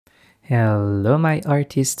Hello my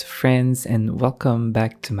artist friends and welcome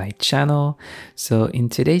back to my channel. So in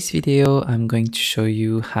today's video I'm going to show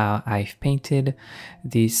you how I've painted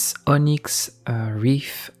this onyx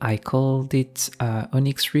reef. I called it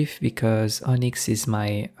onyx reef because onyx is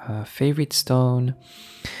my favorite stone.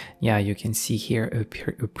 Yeah, you can see here a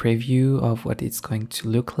preview of what it's going to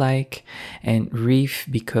look like, and reef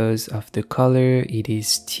because of the color. It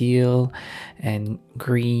is teal and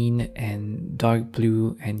green and dark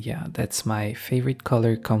blue, and yeah, that's my favorite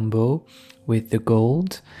color combo with the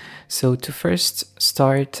gold. So to first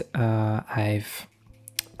start, I've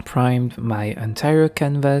primed my entire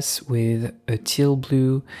canvas with a teal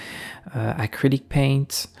blue acrylic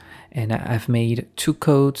paint, and I've made 2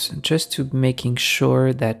 coats just to making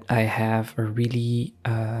sure that I have a really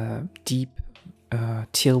deep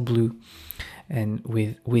teal blue and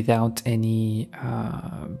without any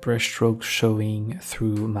brush strokes showing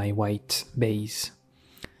through my white base.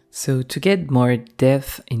 So to get more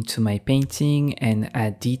depth into my painting and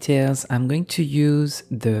add details, I'm going to use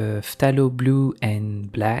the phtalo blue and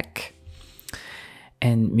black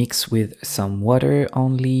and mix with some water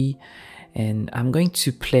only. And I'm going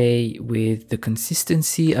to play with the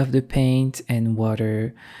consistency of the paint and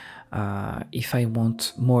water. If I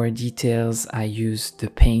want more details, I use the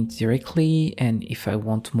paint directly, and if I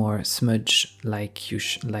want more smudge, like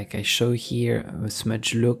I show here, a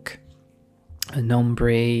smudge look, an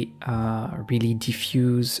ombre, really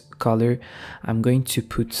diffuse color, I'm going to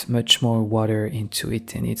put much more water into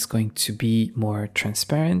it, and it's going to be more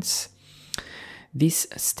transparent. These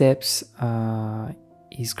steps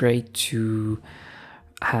is great to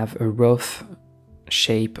have a rough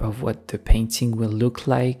shape of what the painting will look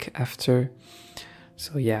like after.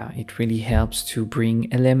 So yeah, it really helps to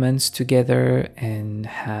bring elements together and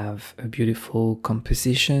have a beautiful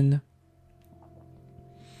composition.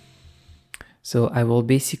 So I will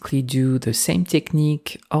basically do the same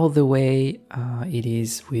technique all the way. It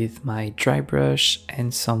is with my dry brush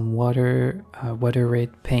and some water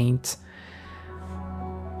red paint.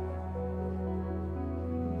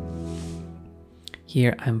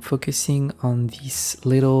 Here I'm focusing on this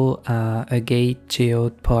little agate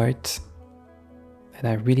geode part, and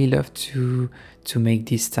I really love to make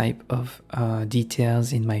this type of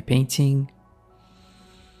details in my painting.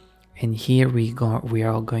 And here we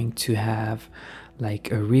are going to have like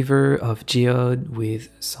a river of geode with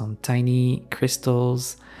some tiny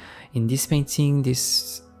crystals. In this painting,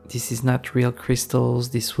 this is not real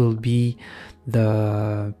crystals. This will be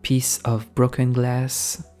the piece of broken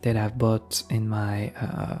glass that I've bought in my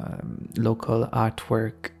local art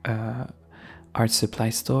supply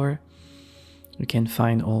store. You can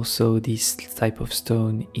find also this type of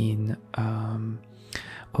stone in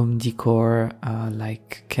home decor,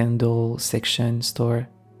 like candle section store.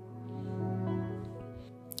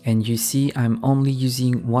 And you see I'm only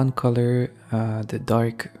using one color, the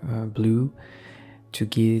dark blue, to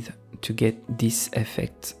get this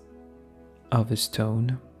effect of a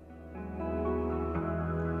stone.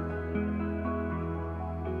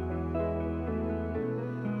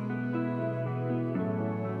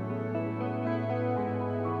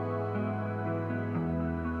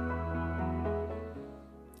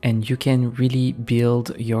 And you can really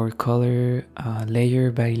build your color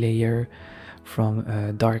layer by layer from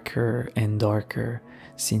darker and darker.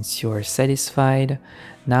 Since you're satisfied,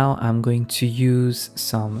 now I'm going to use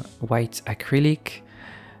some white acrylic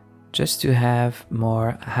just to have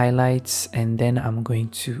more highlights, and then I'm going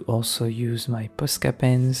to also use my Posca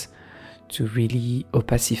pens to really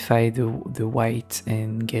opacify the white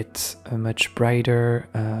and get a much brighter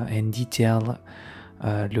and detailed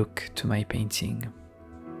look to my painting.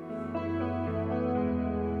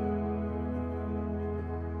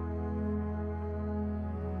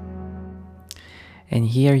 And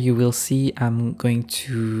here you will see I'm going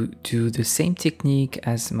to do the same technique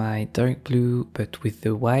as my dark blue, but with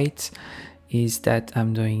the white, is that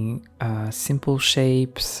I'm doing simple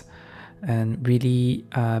shapes and really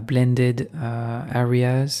blended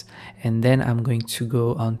areas, and then I'm going to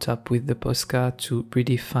go on top with the Posca to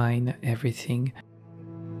redefine everything.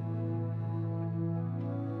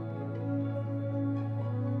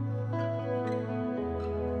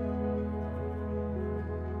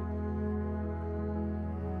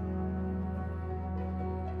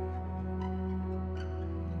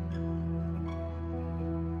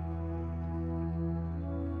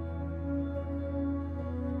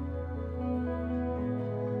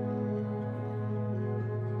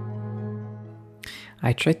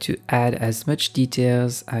 I try to add as much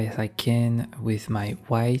details as I can with my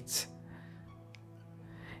white.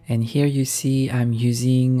 And here you see I'm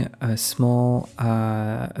using a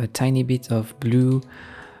tiny bit of blue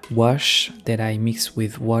wash that I mix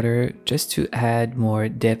with water just to add more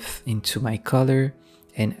depth into my color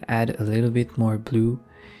and add a little bit more blue.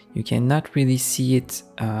 You cannot really see it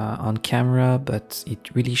on camera, but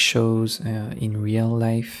it really shows in real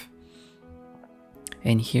life.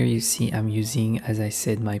 And here you see I'm using, as I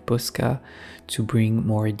said, my Posca to bring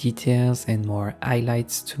more details and more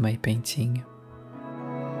highlights to my painting.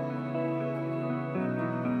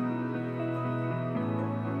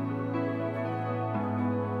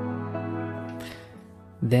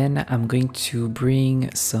 Then I'm going to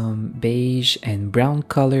bring some beige and brown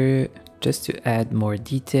color just to add more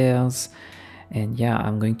details. And yeah,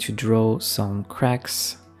 I'm going to draw some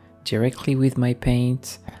cracks directly with my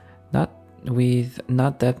paint,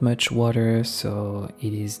 not that much water, so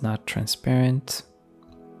it is not transparent.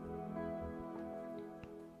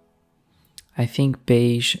 I think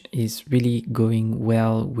beige is really going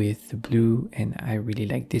well with the blue, and I really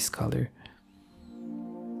like this color.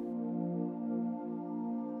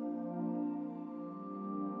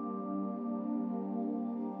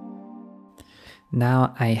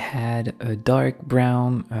 Now I had a dark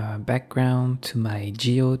brown background to my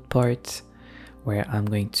geode part where I'm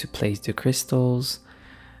going to place the crystals,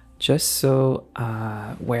 just so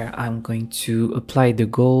where I'm going to apply the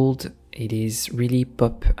gold, it is really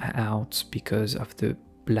pop out because of the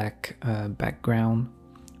black background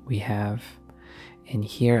we have. And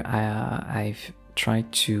here I've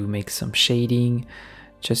tried to make some shading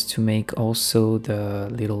just to make also the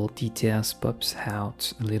little details pops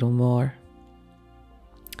out a little more.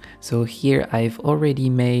 So here I've already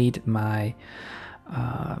made my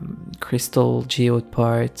crystal geode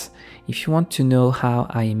part. If you want to know how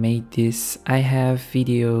I made this, I have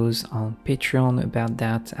videos on Patreon about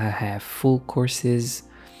that. I have full courses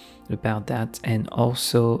about that, and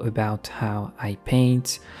also about how I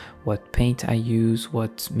paint, what paint I use,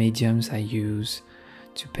 what mediums I use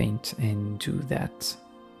to paint and do that.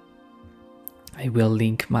 I will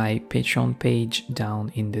link my Patreon page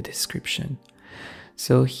down in the description.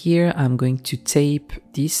 So here I'm going to tape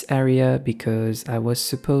this area because I was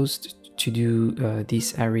supposed to do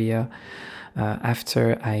this area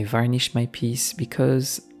after I varnish my piece,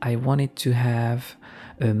 because I wanted to have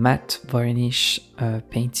a matte varnish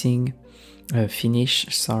painting finish,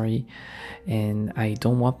 sorry, and I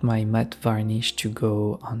don't want my matte varnish to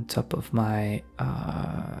go on top of my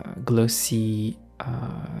glossy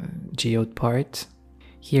geode part.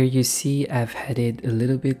 Here you see I've added a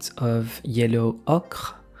little bit of yellow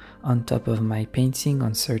ochre on top of my painting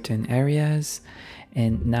on certain areas,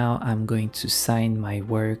 and now I'm going to sign my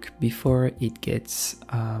work before it gets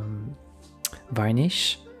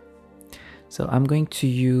varnish. So I'm going to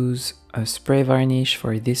use a spray varnish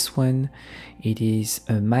for this one. It is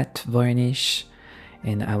a matte varnish,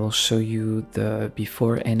 and I will show you the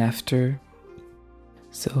before and after.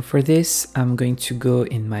 So for this, I'm going to go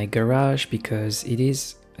in my garage because it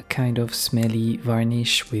is a kind of smelly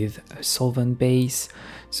varnish with a solvent base.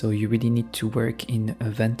 So you really need to work in a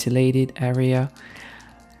ventilated area.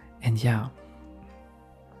 And yeah,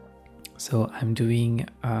 so I'm doing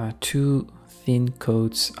 2 thin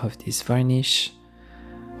coats of this varnish.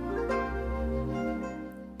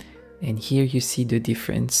 And here you see the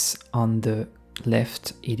difference. On the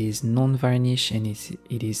left it is non-varnish and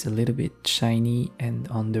it is a little bit shiny, and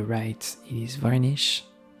on the right it is varnish.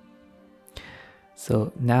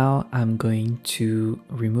 So now I'm going to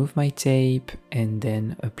remove my tape and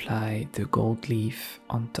then apply the gold leaf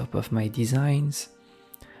on top of my designs.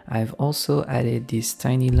 I've also added these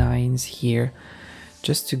tiny lines here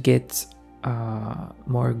just to get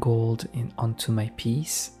more gold onto my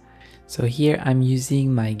piece. So here I'm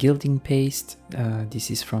using my gilding paste.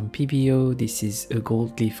 This is from PBO. This is a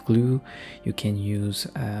gold leaf glue. You can use,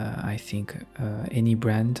 I think, any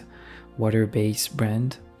brand, water-based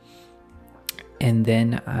brand. And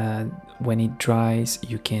then when it dries,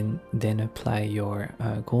 you can then apply your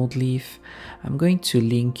gold leaf. I'm going to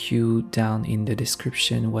link you down in the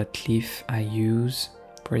description what leaf I use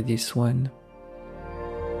for this one.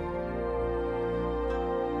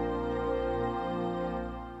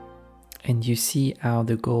 And you see how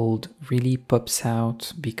the gold really pops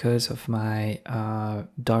out because of my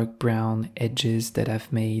dark brown edges that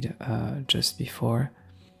I've made just before.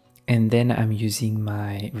 And then I'm using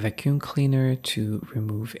my vacuum cleaner to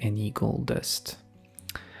remove any gold dust.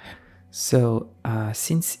 So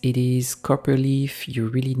since it is copper leaf, you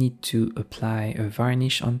really need to apply a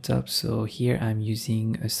varnish on top. So here I'm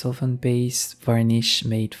using a solvent-based varnish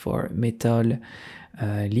made for metal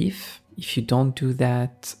leaf. If you don't do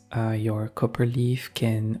that, your copper leaf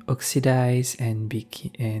can oxidize and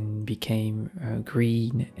become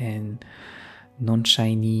green and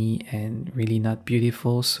non-shiny and really not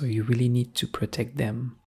beautiful, so you really need to protect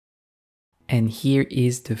them. And here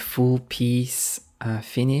is the full piece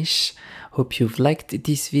finish. Hope you've liked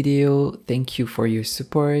this video. Thank you for your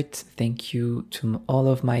support. Thank you to all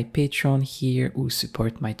of my Patreon here who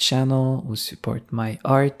support my channel, who support my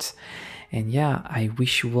art. And yeah, I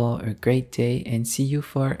wish you all a great day and see you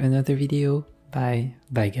for another video. Bye.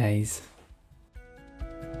 Bye guys.